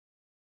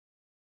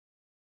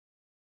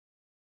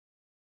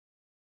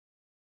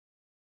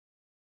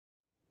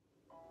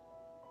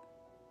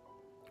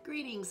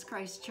Greetings,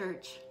 Christ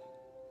Church.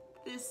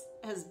 This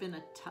has been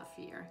a tough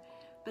year,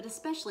 but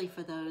especially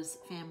for those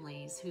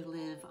families who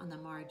live on the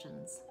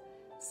margins.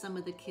 Some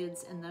of the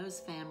kids in those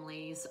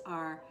families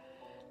are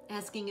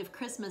asking if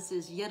Christmas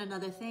is yet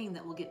another thing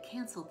that will get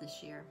canceled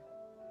this year.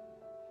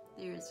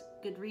 There's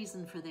good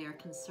reason for their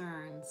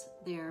concerns.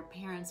 Their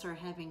parents are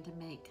having to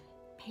make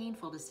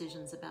painful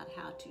decisions about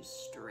how to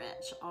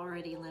stretch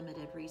already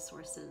limited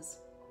resources.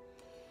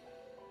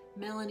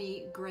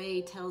 Melanie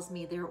Gray tells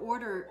me their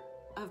order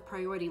of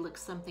priority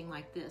looks something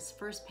like this.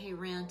 First pay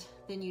rent,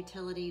 then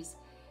utilities,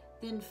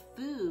 then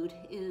food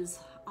is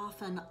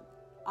often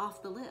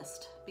off the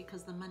list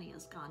because the money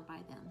is gone by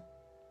then.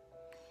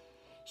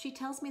 She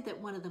tells me that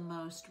one of the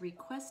most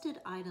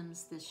requested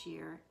items this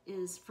year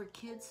is for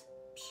kids'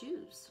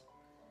 shoes.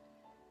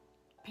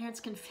 Parents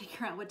can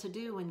figure out what to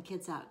do when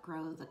kids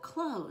outgrow the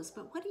clothes,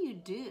 but what do you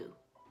do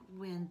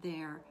when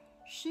their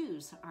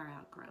shoes are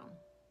outgrown?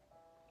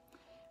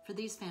 For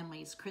these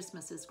families,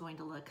 Christmas is going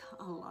to look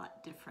a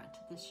lot different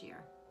this year.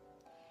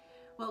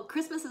 Well,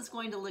 Christmas is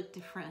going to look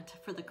different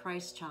for the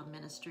Christ Child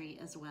Ministry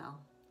as well.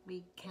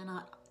 We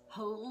cannot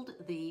hold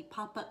the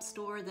pop-up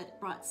store that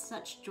brought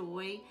such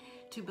joy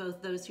to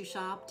both those who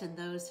shopped and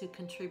those who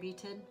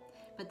contributed,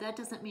 but that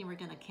doesn't mean we're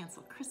going to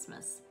cancel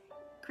Christmas.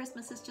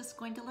 Christmas is just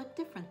going to look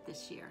different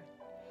this year.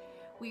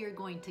 We are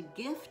going to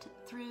gift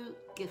through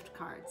gift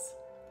cards.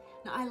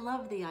 Now, I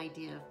love the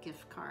idea of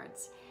gift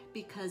cards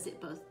because it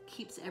both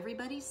keeps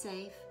everybody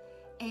safe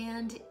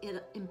and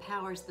it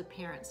empowers the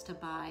parents to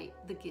buy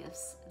the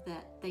gifts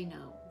that they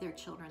know their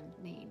children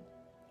need.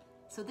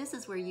 So this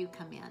is where you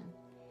come in.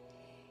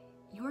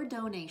 Your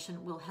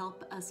donation will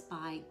help us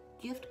buy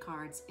gift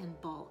cards in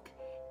bulk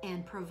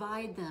and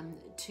provide them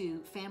to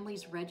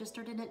families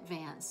registered in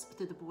advance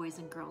through the Boys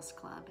and Girls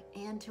Club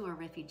and to our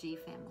refugee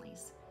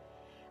families.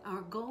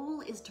 Our goal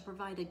is to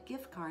provide a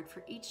gift card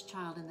for each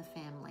child in the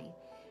family,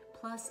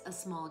 plus a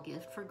small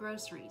gift for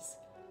groceries.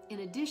 In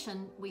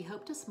addition, we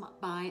hope to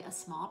buy a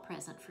small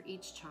present for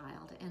each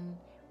child, and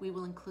we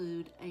will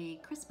include a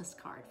Christmas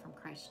card from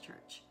Christ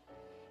Church.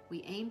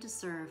 We aim to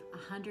serve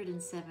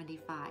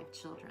 175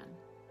 children.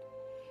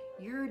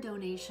 Your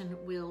donation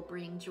will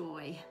bring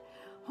joy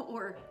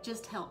or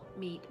just help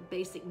meet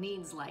basic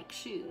needs like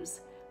shoes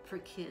for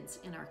kids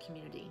in our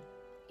community.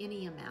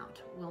 Any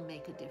amount will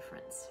make a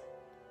difference.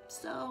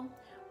 So,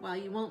 while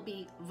you won't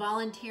be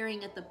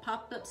volunteering at the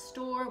pop-up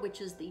store,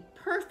 which is the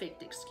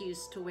perfect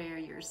excuse to wear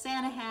your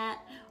Santa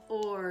hat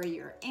or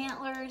your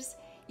antlers,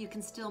 you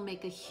can still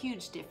make a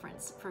huge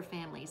difference for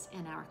families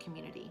in our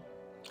community.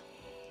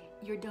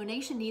 Your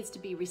donation needs to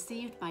be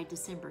received by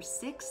December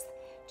 6th.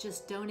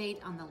 Just donate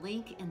on the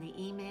link in the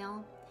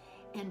email,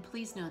 and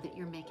please know that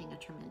you're making a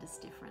tremendous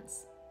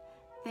difference.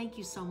 Thank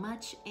you so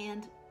much,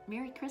 and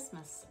Merry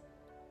Christmas.